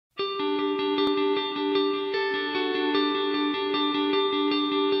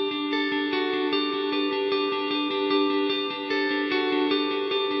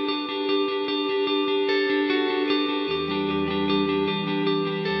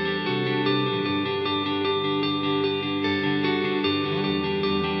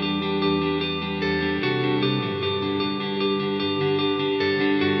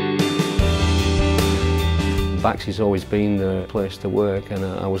Baxi's always been the place to work, and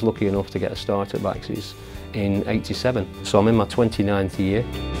I was lucky enough to get a start at Baxi's in '87. So I'm in my 29th year.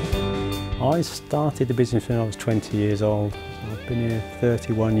 I started the business when I was 20 years old. I've been here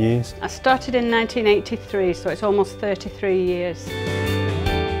 31 years. I started in 1983, so it's almost 33 years.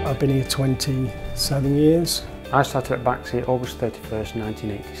 I've been here 27 years. I started at Baxi August 31st,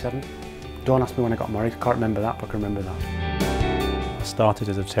 1987. Don't ask me when I got married, I can't remember that, but I can remember that. I started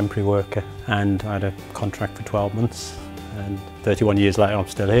as a temporary worker and I had a contract for 12 months, and 31 years later I'm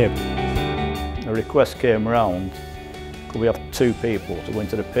still here. A request came round, could we have 2 people to go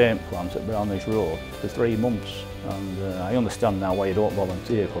into the paint plant at Brownridge Road for 3 months, and I understand now why you don't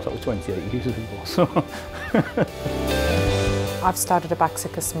volunteer, because that was 28 years ago. So. I've started at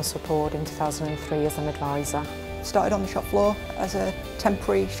Baxi Customer Support in 2003 as an advisor. Started on the shop floor as a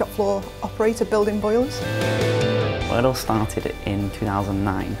temporary shop floor operator building boilers. Well, it all started in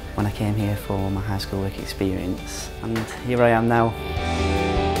 2009 when I came here for my high school work experience, and here I am now.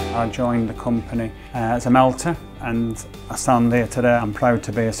 I joined the company as a melter, and I stand here today. I'm proud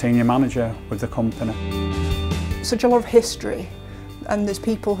to be a senior manager with the company. Such a lot of history, and there's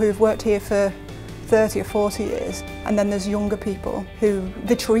people who've worked here for 30 or 40 years, and then there's younger people who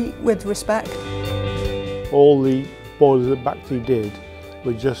they treat with respect. All the boilers that Baxi did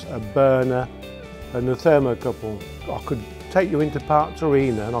were just a burner and a thermocouple. I could take you into Parts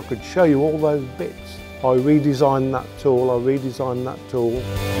Arena and I could show you all those bits. I redesigned that tool,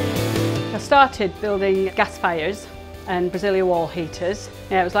 I started building gas fires and Brazilian wall heaters.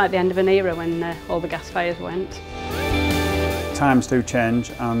 Yeah, it was like the end of an era when all the gas fires went. Times do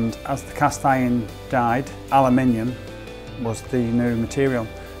change, and as the cast iron died, aluminium was the new material,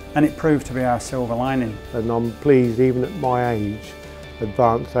 and it proved to be our silver lining. And I'm pleased, even at my age,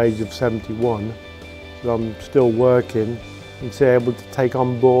 advanced age of 71, that I'm still working and to able to take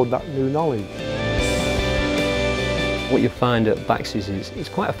on board that new knowledge. What you find at Baxi's is it's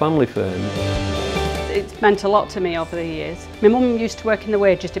quite a family firm. It's meant a lot to me over the years. My mum used to work in the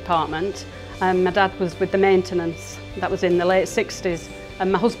wages department, and my dad was with the maintenance. That was in the late 60s,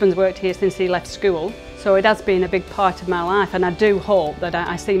 and my husband's worked here since he left school, so it has been a big part of my life, and I do hope that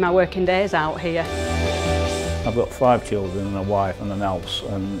I see my working days out here. I've got 5 children and a wife and an house,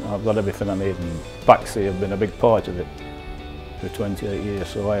 and I've got everything I need, and Baxi have been a big part of it for 28 years,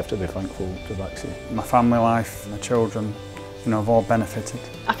 so I have to be thankful to Baxi. My family life, my children, have all benefited.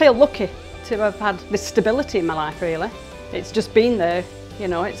 I feel lucky to have had this stability in my life, really. It's just been there,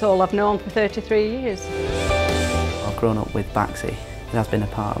 it's all I've known for 33 years. I've grown up with Baxi. It has been a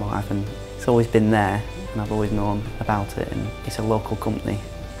part of life, and it's always been there, and I've always known about it, and it's a local company,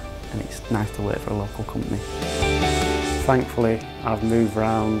 and it's nice to work for a local company. Thankfully, I've moved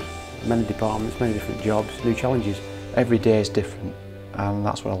around many departments, many different jobs, new challenges. Every day is different, and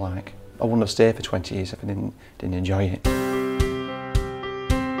that's what I like. I wouldn't have stayed for 20 years if I didn't enjoy it.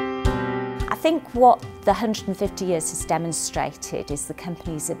 I think what the 150 years has demonstrated is the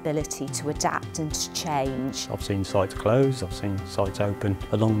company's ability to adapt and to change. I've seen sites close, I've seen sites open.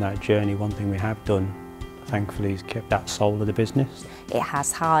 Along that journey, one thing we have done, thankfully, is kept that soul of the business. It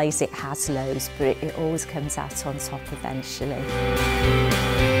has highs, it has lows, but it always comes out on top eventually.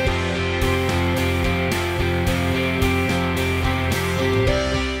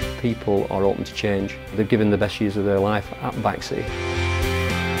 People are open to change. They've given the best years of their life at Baxi.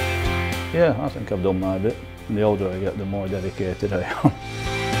 Yeah, I think I've done my bit. And the older I get, the more dedicated I am.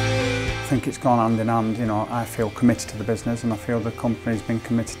 I think it's gone hand in hand, I feel committed to the business, and I feel the company's been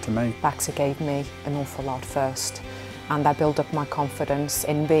committed to me. Baxi gave me an awful lot first, and I built up my confidence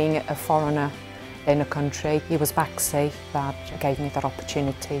in being a foreigner in a country. It was Baxi that gave me that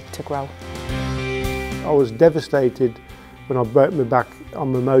opportunity to grow. I was devastated when I broke my back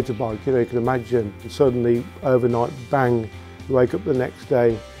on my motorbike, you can imagine. And suddenly, overnight, bang, you wake up the next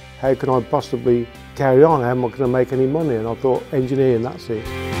day. How can I possibly carry on? How am I going to make any money? And I thought, engineering, that's it.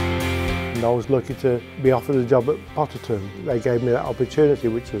 And I was lucky to be offered a job at Potterton. They gave me that opportunity,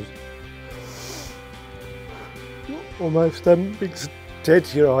 which was almost a big dead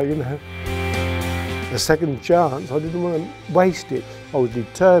to your eye, A second chance, I didn't want to waste it. I was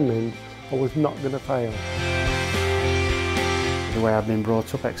determined I was not going to fail. The way I've been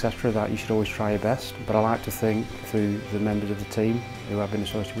brought up, etc., that you should always try your best, but I like to think through the members of the team who I've been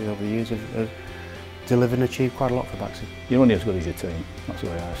associated with over the years have delivered and achieved quite a lot for Baxi. You're only as good as your team, that's the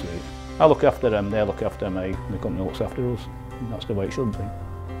way I see it. I look after them, they look after me, the company looks after us, and that's the way it should be.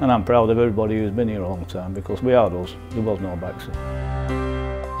 And I'm proud of everybody who's been here a long time, because without us, there was no Baxi.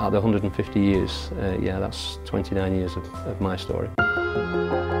 Out of the 150 years, yeah, that's 29 years of my story.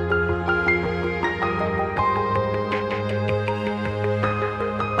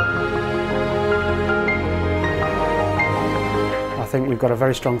 think we've got a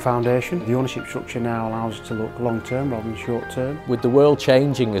very strong foundation. The ownership structure now allows us to look long term rather than short term. With the world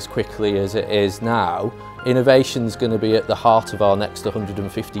changing as quickly as it is now, innovation's going to be at the heart of our next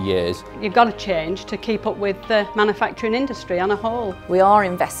 150 years. You've got to change to keep up with the manufacturing industry on a whole. We are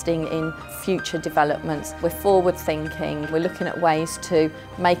investing in future developments. We're forward thinking. We're looking at ways to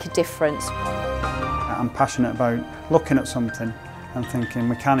make a difference. I'm passionate about looking at something and thinking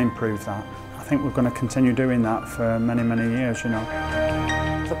we can improve that. I think we're going to continue doing that for many, many years, you know.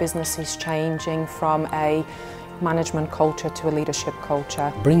 The business is changing from a management culture to a leadership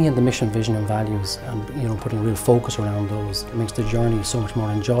culture. Bringing in the mission, vision and values and putting a real focus around those makes the journey so much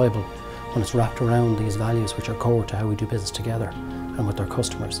more enjoyable when it's wrapped around these values which are core to how we do business together and with our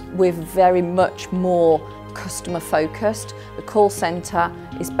customers. We're very much more customer focused. The call centre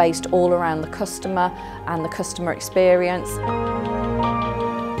is based all around the customer and the customer experience.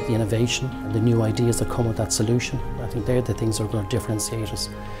 The innovation and the new ideas that come with that solution, I think they're the things that are going to differentiate us.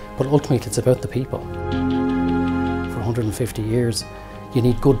 But ultimately it's about the people. For 150 years you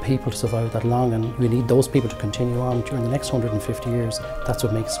need good people to survive that long, and you need those people to continue on during the next 150 years. That's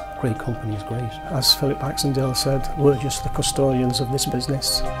what makes great companies great. As Philip Baxendale said, we're just the custodians of this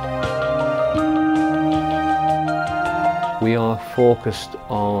business. We are focused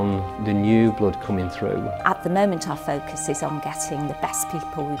on the new blood coming through. At the moment our focus is on getting the best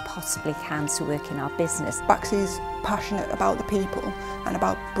people we possibly can to work in our business. Baxi's passionate about the people and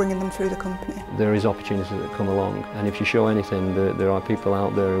about bringing them through the company. There is opportunity that come along, and if you show anything, there are people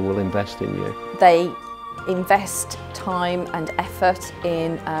out there who will invest in you. They invest time and effort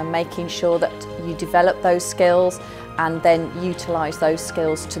in making sure that you develop those skills and then utilise those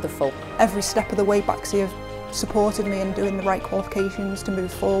skills to the full. Every step of the way Baxi have supported me in doing the right qualifications to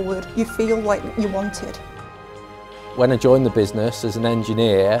move forward. You feel like you're wanted. When I joined the business as an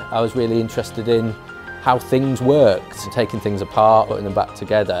engineer, I was really interested in how things worked, taking things apart, putting them back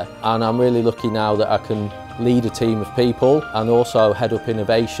together. And I'm really lucky now that I can lead a team of people and also head up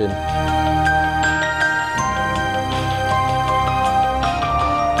innovation.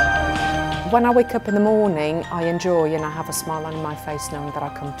 When I wake up in the morning, I enjoy and I have a smile on my face knowing that I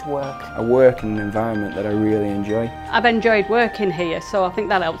come to work. I work in an environment that I really enjoy. I've enjoyed working here, so I think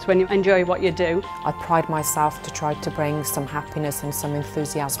that helps when you enjoy what you do. I pride myself to try to bring some happiness and some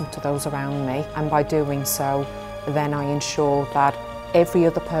enthusiasm to those around me, and by doing so, then I ensure that every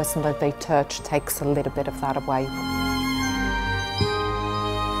other person that they touch takes a little bit of that away.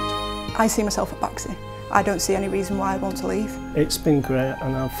 I see myself at Baxi. I don't see any reason why I want to leave. It's been great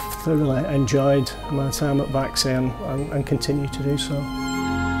and I've thoroughly enjoyed my time at Baxi and continue to do so.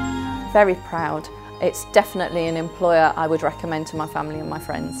 Very proud. It's definitely an employer I would recommend to my family and my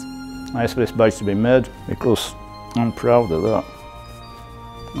friends. I asked for this base to be made because I'm proud of that.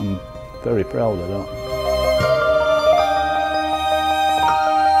 I'm very proud of that.